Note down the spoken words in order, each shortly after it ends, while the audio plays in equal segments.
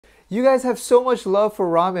You guys have so much love for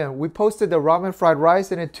ramen. We posted the ramen fried rice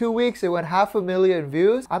and in 2 weeks it went 500,000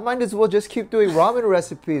 views. I might as well just keep doing ramen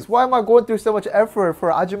recipes. Why am I going through so much effort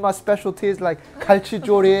for ajumma specialties like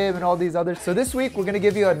galchijorim and all these others? So this week we're gonna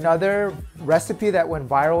give you another recipe that went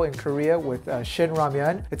viral in Korea with Shin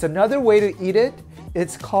Ramen. It's another way to eat it.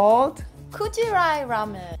 It's called Kujirai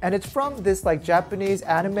Ramen. And it's from this like Japanese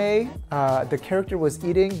anime. The character was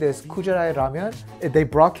eating this Kujirai Ramen. They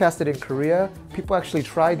broadcast it in Korea. People actually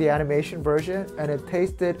tried the animation version and it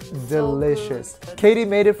tasted delicious. Katie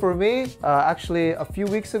made it for me actually a few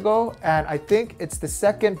weeks ago, and I think it's the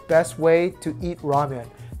second best way to eat ramen.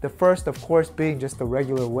 The first, of course, being just the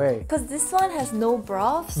regular way. Because this one has no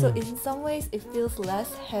broth, so in some ways it feels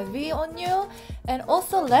less heavy on you and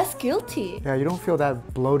also less guilty. Yeah, you don't feel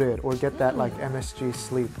that bloated or get that like MSG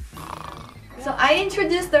sleep. So I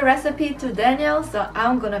introduced the recipe to Daniel, so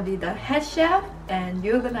I'm gonna be the head chef and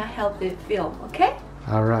you're gonna help it film, okay?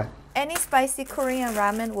 All right. Any spicy Korean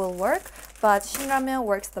ramen will work, but Shin Ramen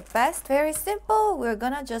works the best. Very simple. We're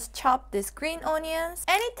gonna just chop these green onions.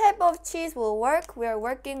 Any type of cheese will work. We're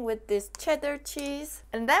working with this cheddar cheese.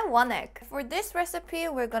 And then 1 egg. For this recipe,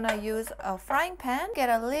 we're gonna use a frying pan. Get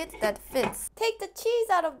a lid that fits. Take the cheese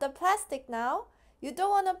out of the plastic now. You don't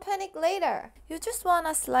want to panic later. You just want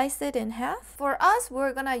to slice it in half. For us,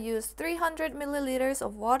 we're gonna use 300 milliliters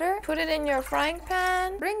of water. Put it in your frying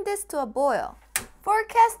pan. Bring this to a boil.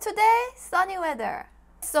 Forecast today, sunny weather.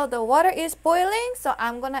 So the water is boiling, so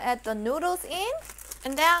I'm gonna add the noodles in.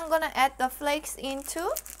 And then I'm gonna add the flakes in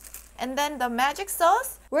too. And then the magic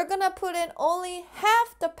sauce, we're gonna put in only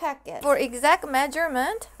half the packet. For exact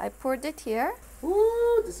measurement, I poured it here.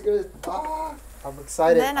 Ooh, this is good. I'm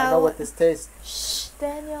excited. I know what this tastes. Shh,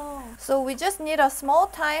 Daniel. So we just need a small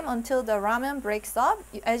time until the ramen breaks up.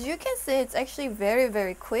 As you can see, it's actually very,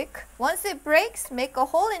 very quick. Once it breaks, make a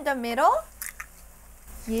hole in the middle.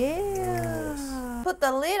 Yeah. Nice. Put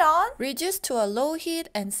the lid on, reduce to a low heat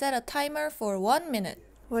and set a timer for 1 minute.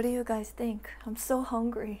 What do you guys think? I'm so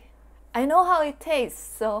hungry. I know how it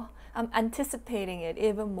tastes, so I'm anticipating it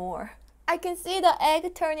even more. I can see the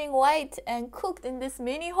egg turning white and cooked in this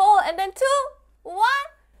mini hole, and then 2, 1,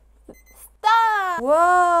 stop!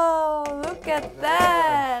 Whoa, look at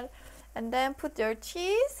that! And then put your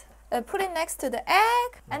cheese, put it next to the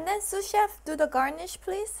egg, and then sous chef, do the garnish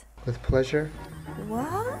please. With pleasure.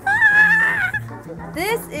 Wow!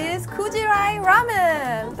 This is Kujirai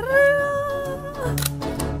Ramen!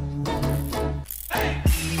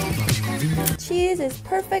 Cheese is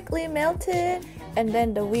perfectly melted, and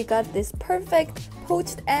then we got this perfect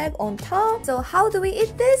poached egg on top. So how do we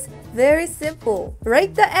eat this? Very simple.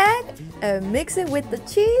 Break the egg and mix it with the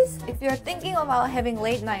cheese. If you're thinking about having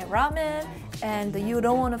late night ramen and you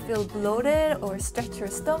don't want to feel bloated or stretch your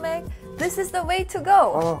stomach, this is the way to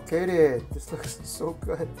go. Oh, Katie, this looks so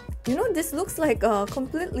good. You know, this looks like a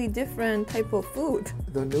completely different type of food.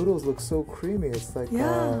 The noodles look so creamy. It's like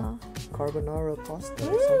carbonara pasta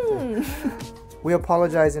or something. We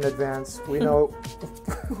apologize in advance. We know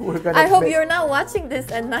we're gonna. I hope you're not watching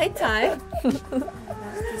this at nighttime.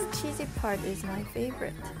 This cheesy part is my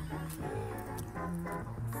favorite.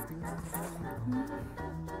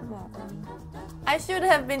 I should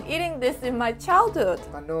have been eating this in my childhood.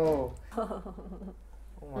 I know. Oh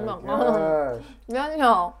my gosh.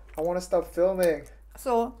 Daniel. I want to stop filming.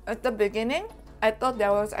 So at the beginning, I thought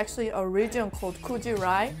there was actually a region called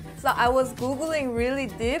Kujirai. So I was Googling really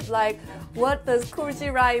deep, like what does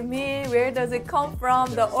Kujirai mean? Where does it come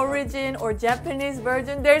from? The origin or Japanese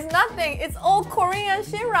version? There's nothing. It's all Korean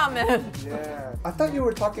Shin Ramen. Yeah. I thought you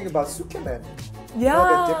were talking about sukemen. Yeah. You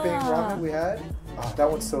know, the dipping ramen we had? Oh, that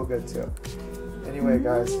one's so good too. Anyway,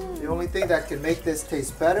 guys, the only thing that can make this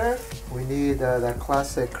taste better, we need that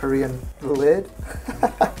classic Korean lid.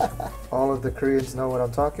 All of the Koreans know what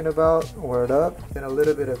I'm talking about. Word up. Then a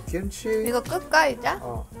little bit of kimchi. 이거 끝까지야?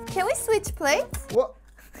 Oh. Can we switch plates? What?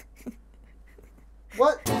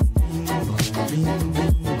 What?